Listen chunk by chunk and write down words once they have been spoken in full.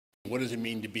What does it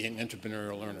mean to be an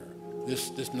entrepreneurial learner? This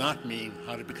does not mean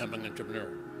how to become an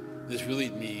entrepreneur. This really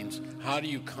means how do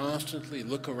you constantly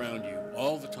look around you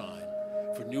all the time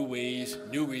for new ways,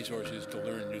 new resources to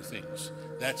learn new things.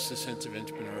 That's the sense of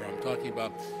entrepreneur I'm talking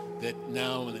about, that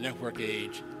now in the network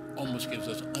age almost gives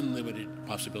us unlimited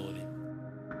possibility.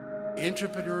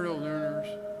 Entrepreneurial learners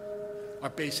are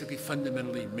basically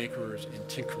fundamentally makers and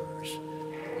tinkerers.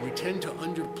 We tend to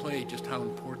underplay just how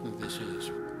important this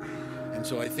is. And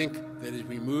so I think that as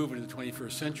we move into the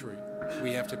 21st century,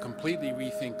 we have to completely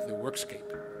rethink the workscape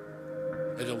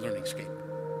as a learning scape.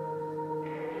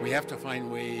 We have to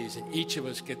find ways that each of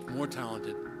us get more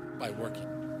talented by working.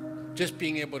 Just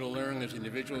being able to learn as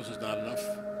individuals is not enough.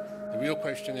 The real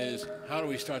question is, how do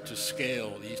we start to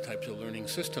scale these types of learning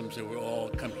systems that we all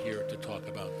come here to talk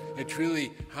about? It's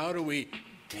really, how do we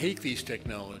take these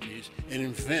technologies and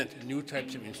invent new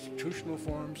types of institutional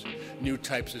forms, new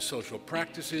types of social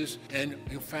practices, and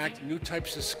in fact, new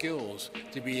types of skills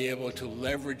to be able to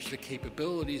leverage the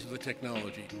capabilities of the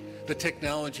technology. The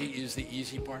technology is the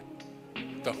easy part.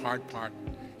 The hard part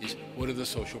is, what are the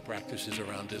social practices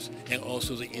around us, and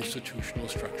also the institutional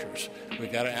structures.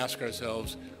 We've got to ask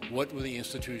ourselves, what will the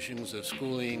institutions of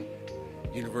schooling,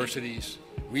 universities,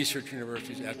 research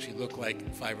universities actually look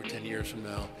like 5 or 10 years from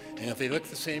now? And if they look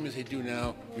the same as they do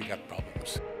now, we got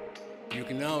problems. You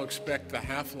can now expect the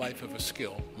half-life of a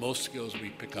skill, most skills we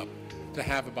pick up, to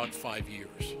have about 5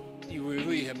 years. You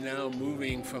really have now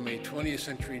moving from a 20th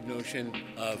century notion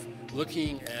of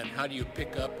looking at how do you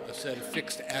pick up a set of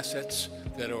fixed assets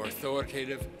that are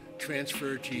authoritative,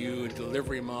 transferred to you in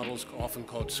delivery models often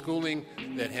called schooling,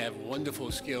 that have wonderful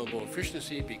scalable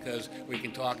efficiency because we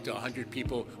can talk to 100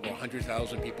 people or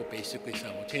 100,000 people basically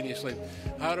simultaneously.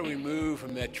 How do we move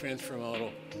from that transfer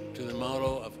model to the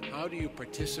model of how do you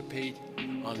participate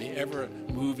on the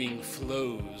ever-moving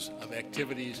flows of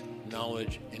activities,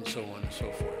 knowledge, and so on and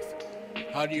so forth?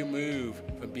 How do you move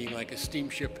from being like a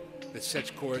steamship that sets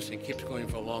course and keeps going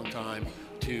for a long time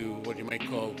to what you might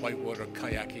call whitewater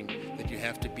kayaking, that you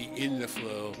have to be in the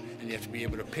flow and you have to be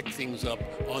able to pick things up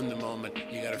on the moment.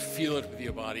 You got to feel it with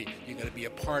your body. You got to be a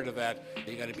part of that.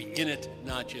 You got to be in it,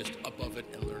 not just above it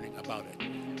and learning about it.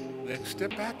 Let's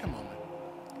step back a moment.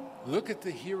 Look at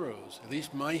the heroes, at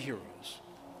least my heroes,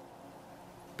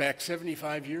 back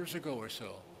 75 years ago or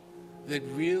so, that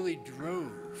really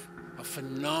drove a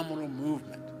phenomenal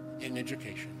movement in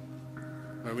education.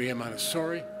 Maria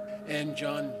Montessori and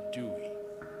John Dewey.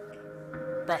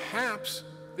 Perhaps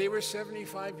they were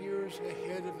 75 years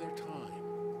ahead of their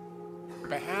time.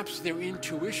 Perhaps their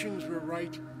intuitions were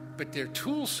right, but their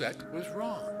tool set was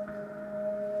wrong.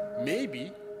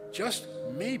 Maybe, just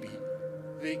maybe,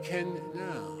 they can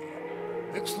now.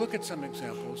 Let's look at some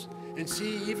examples and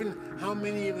see even how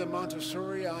many of the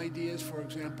Montessori ideas, for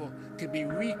example, can be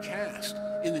recast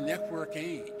in the network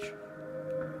age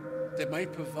that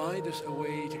might provide us a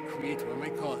way to create what we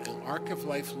might call an arc of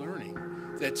life learning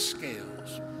that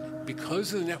scales.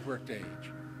 Because of the networked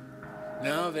age,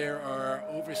 now there are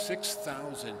over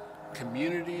 6,000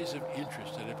 communities of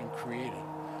interest that have been created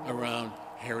around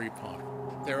Harry Potter.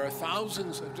 There are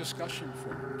thousands of discussion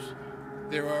forums.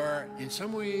 There are, in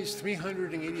some ways,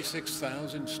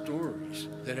 386,000 stories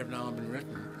that have now been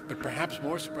written. But perhaps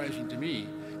more surprising to me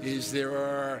is there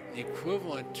are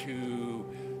equivalent to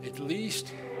at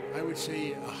least, I would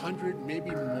say, 100,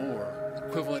 maybe more,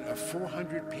 equivalent of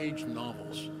 400-page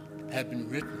novels have been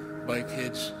written by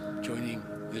kids joining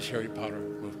this Harry Potter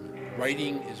movement.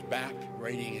 Writing is back.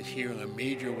 Writing is here in a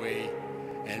major way.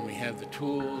 And we have the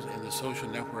tools and the social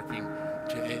networking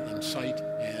to incite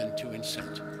and to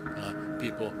incent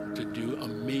people to do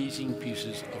amazing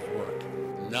pieces of work.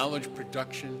 Knowledge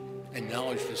production and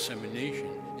knowledge dissemination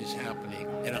is happening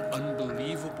at an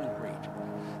unbelievable rate.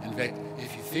 In fact,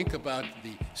 if you think about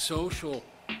the social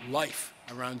life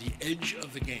around the edge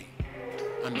of the game,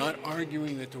 I'm not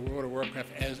arguing that the World of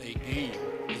Warcraft as a game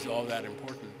is all that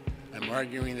important. I'm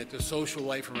arguing that the social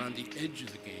life around the edge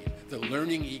of the game, the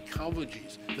learning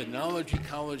ecologies, the knowledge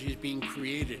ecologies being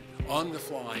created on the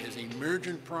fly as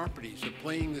emergent properties of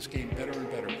playing this game better and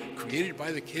better, created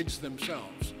by the kids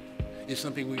themselves, is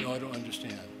something we ought to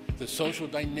understand. The social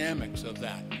dynamics of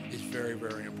that is very,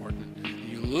 very important.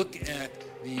 You look at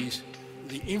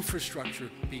the infrastructure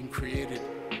being created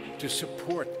to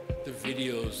support the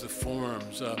videos, the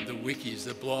forums, the wikis,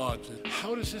 the blogs.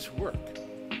 How does this work?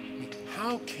 I mean,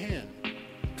 how can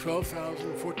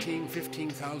 12,000, 14,000,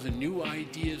 15,000 new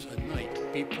ideas a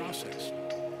night be processed?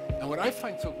 And what I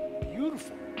find so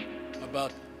beautiful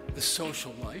about the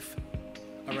social life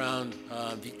around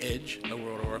the edge of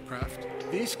World of Warcraft,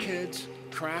 these kids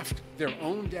craft their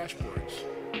own dashboards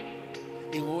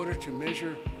in order to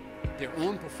measure their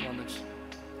own performance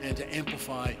and to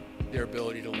amplify their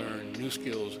ability to learn new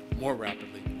skills more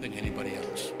rapidly than anybody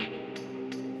else.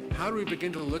 How do we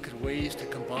begin to look at ways to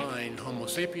combine Homo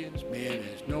sapiens, man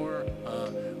as knower,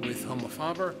 with Homo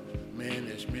faber, man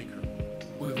as maker?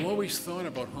 We've always thought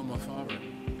about Homo faber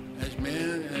as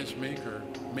man as maker,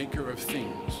 maker of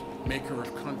things, maker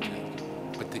of content.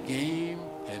 But the game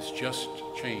has just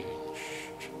changed.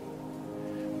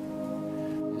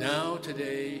 Now,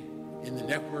 today, in the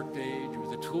networked age, with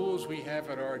the tools we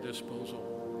have at our disposal,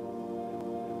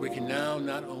 we can now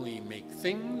not only make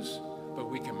things, but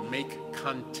we can make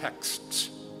contexts.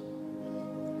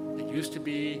 It used to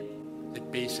be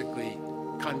that basically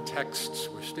contexts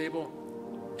were stable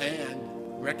and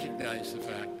recognize the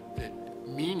fact that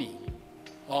meaning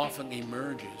often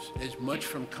emerges as much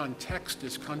from context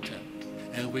as content.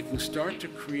 And we can start to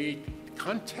create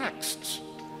contexts,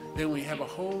 then we have a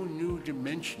whole new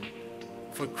dimension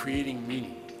for creating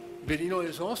meaning. But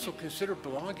there's also consider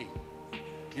blogging.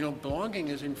 Blogging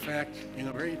is in fact, in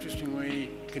a very interesting way,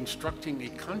 constructing a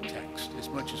context as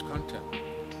much as content.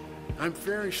 I'm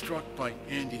very struck by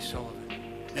Andy Sullivan,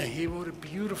 and he wrote a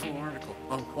beautiful article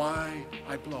on why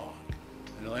I blog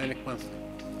in Atlantic Monthly.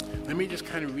 Let me just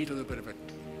kind of read a little bit of it.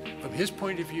 From his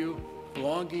point of view,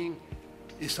 blogging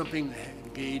is something that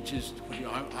engages what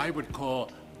I would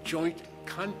call joint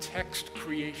context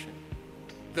creation.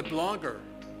 The blogger,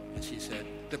 as he said,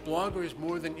 the blogger is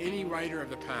more than any writer of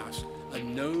the past, a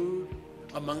node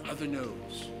among other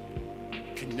nodes,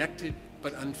 connected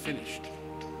but unfinished,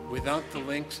 without the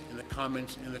links and the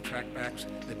comments and the trackbacks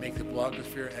that make the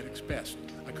blogosphere at its best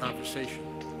a conversation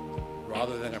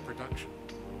rather than a production.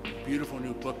 Beautiful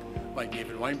new book by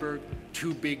David Weinberg,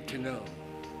 Too Big to Know.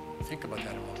 Think about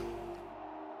that a moment.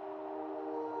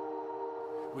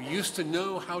 We used to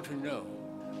know how to know.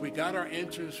 We got our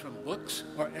answers from books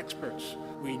or experts.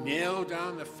 We nailed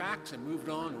down the facts and moved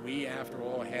on. We, after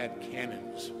all, had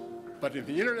canons. But in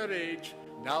the internet age,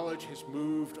 knowledge has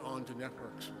moved on to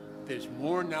networks. There's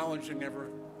more knowledge than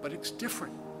ever, but it's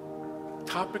different.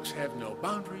 Topics have no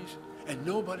boundaries, and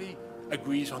nobody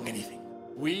agrees on anything.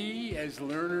 We, as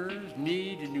learners,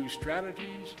 need new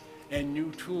strategies and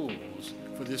new tools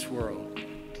for this world.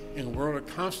 In a world of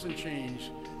constant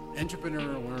change,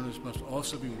 entrepreneurial learners must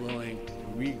also be willing to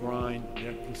regrind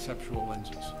their conceptual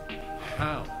lenses.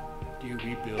 How do you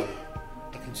rebuild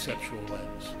a conceptual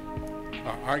lens?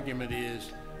 Our argument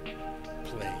is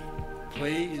play.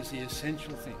 Play is the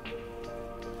essential thing.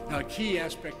 Now, a key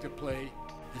aspect of play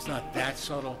is not that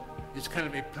subtle. It's kind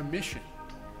of a permission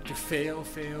to fail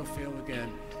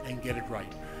again and get it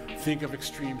right. Think of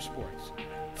extreme sports.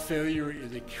 Failure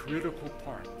is a critical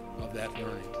part of that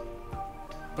learning.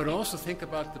 But also think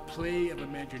about the play of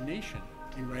imagination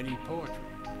in writing poetry.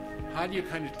 How do you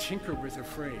kind of tinker with a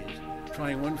phrase,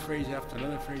 trying one phrase after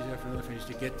another phrase after another phrase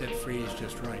to get that phrase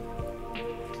just right?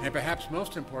 And perhaps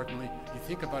most importantly, you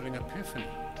think about an epiphany.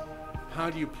 How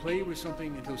do you play with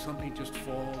something until something just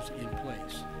falls in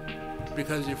place?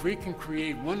 Because if we can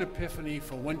create one epiphany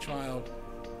for one child,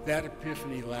 that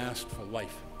epiphany lasts for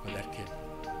life for that kid.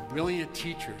 Brilliant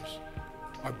teachers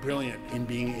are brilliant in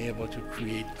being able to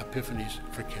create epiphanies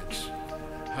for kids.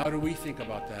 How do we think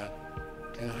about that?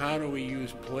 And how do we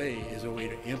use play as a way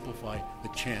to amplify the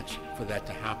chance for that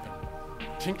to happen?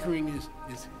 Tinkering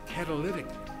is catalytic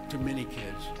to many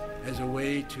kids as a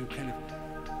way to kind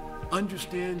of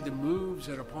understand the moves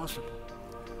that are possible.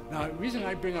 Now, the reason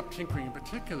I bring up tinkering in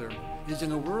particular is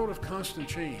in a world of constant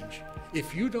change,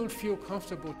 if you don't feel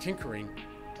comfortable tinkering,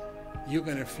 you're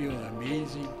going to feel an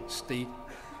amazing state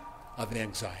of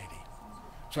anxiety.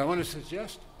 So I want to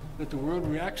suggest that the world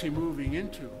we're actually moving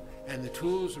into and the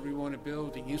tools that we want to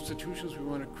build, the institutions we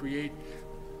want to create,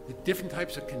 the different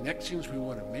types of connections we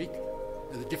want to make,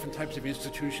 the different types of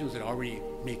institutions that already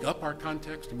make up our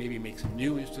context and maybe make some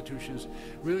new institutions,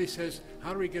 really says,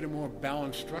 how do we get a more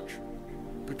balanced structure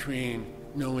between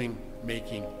knowing,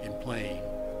 making, and playing?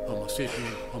 Homo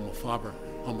sapien, Homo faber,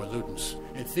 Homo ludens.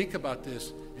 And think about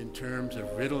this in terms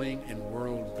of riddling and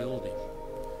world building.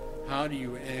 How do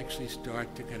you actually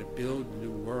start to kind of build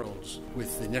new worlds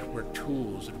with the network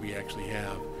tools that we actually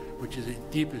have, which is the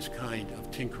deepest kind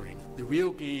of tinkering? The real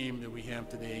game that we have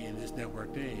today in this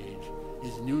networked age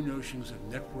is new notions of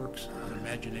networks of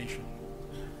imagination.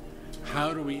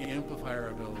 How do we amplify our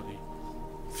ability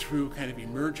through kind of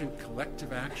emergent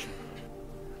collective action?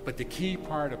 But the key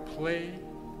part of play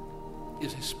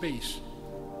is a space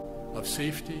of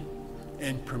safety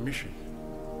and permission.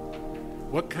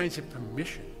 What kinds of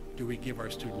permission do we give our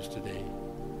students today?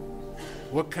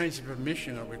 What kinds of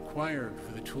permission are required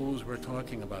for the tools we're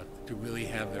talking about to really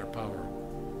have their power?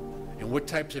 And what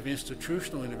types of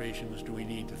institutional innovations do we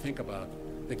need to think about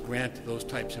that grant those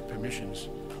types of permissions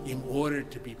in order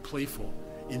to be playful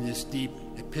in this deep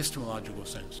epistemological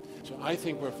sense. So I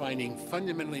think we're finding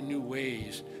fundamentally new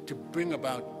ways to bring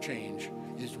about change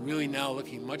is really now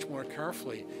looking much more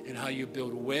carefully at how you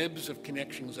build webs of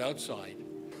connections outside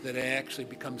that actually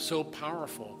become so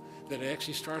powerful that it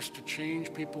actually starts to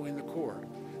change people in the core,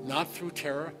 not through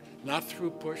terror, not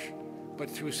through push, but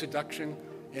through seduction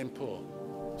and pull.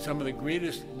 Some of the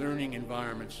greatest learning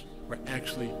environments were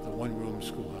actually the one-room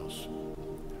schoolhouse.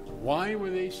 Why were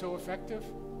they so effective?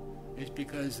 It's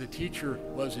because the teacher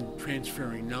wasn't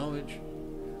transferring knowledge,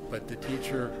 but the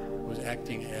teacher was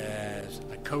acting as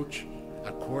a coach,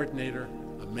 a coordinator,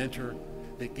 a mentor,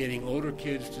 that getting older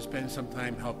kids to spend some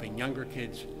time helping younger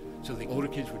kids. So the older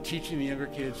kids were teaching the younger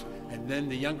kids, and then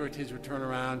the younger kids would turn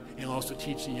around and also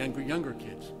teach the younger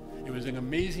kids. It was an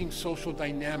amazing social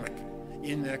dynamic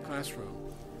in that classroom.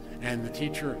 And the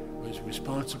teacher was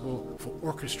responsible for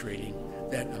orchestrating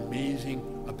that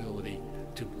amazing ability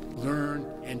to learn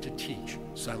and to teach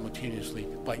simultaneously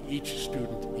by each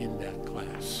student in that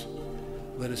class.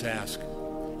 Let us ask,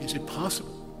 is it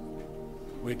possible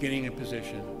we're getting in a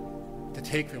position to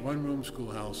take the one-room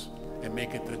schoolhouse and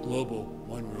make it the global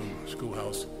one-room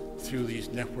schoolhouse through these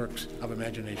networks of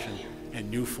imagination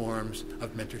and new forms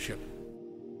of mentorship?